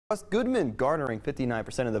Russ Goodman garnering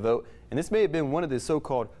 59% of the vote, and this may have been one of the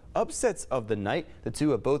so-called upsets of the night. The two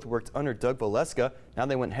have both worked under Doug Valeska. Now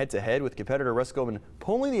they went head-to-head with competitor Russ Goodman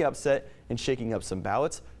pulling the upset and shaking up some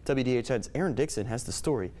ballots. WDHN's Aaron Dixon has the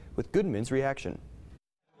story with Goodman's reaction.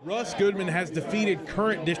 Russ Goodman has defeated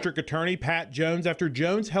current district attorney Pat Jones after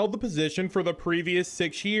Jones held the position for the previous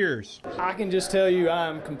 6 years. I can just tell you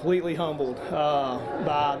I'm completely humbled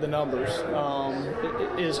by the numbers.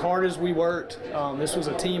 As hard as we worked, this was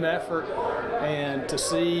a team effort, and to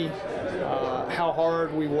see how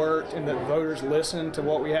hard we worked and that voters listened to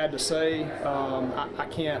what we had to say, I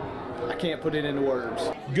can't put it into words.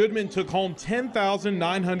 Goodman took home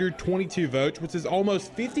 10,922 votes, which is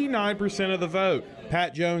almost 59% of the vote.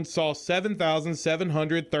 Pat Jones saw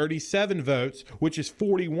 7,737 votes, which is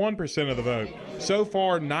 41% of the vote. So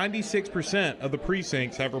far, 96% of the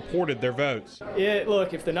precincts have reported their votes.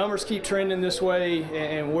 Look, if the numbers keep trending this way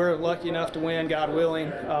and we're lucky enough to win, God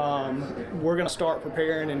willing, we're going to start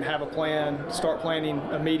preparing and have a plan, start planning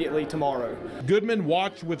immediately tomorrow. Goodman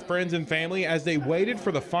watched with friends and family as they waited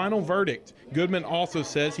for the final verdict. Goodman also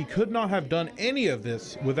says he could not have done any of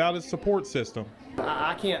this without his support system.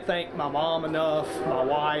 I can't thank my mom enough, my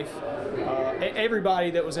wife,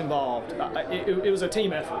 everybody that was involved. It was a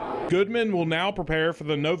team effort. Goodman will now prepare for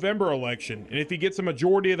the November election, and if he gets a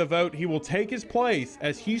majority of the vote, he will take his place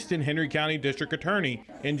as Houston-Henry County District Attorney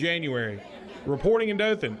in January. Reporting in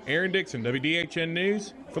Dothan, Aaron Dixon, WDHN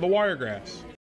News for the Wiregrass.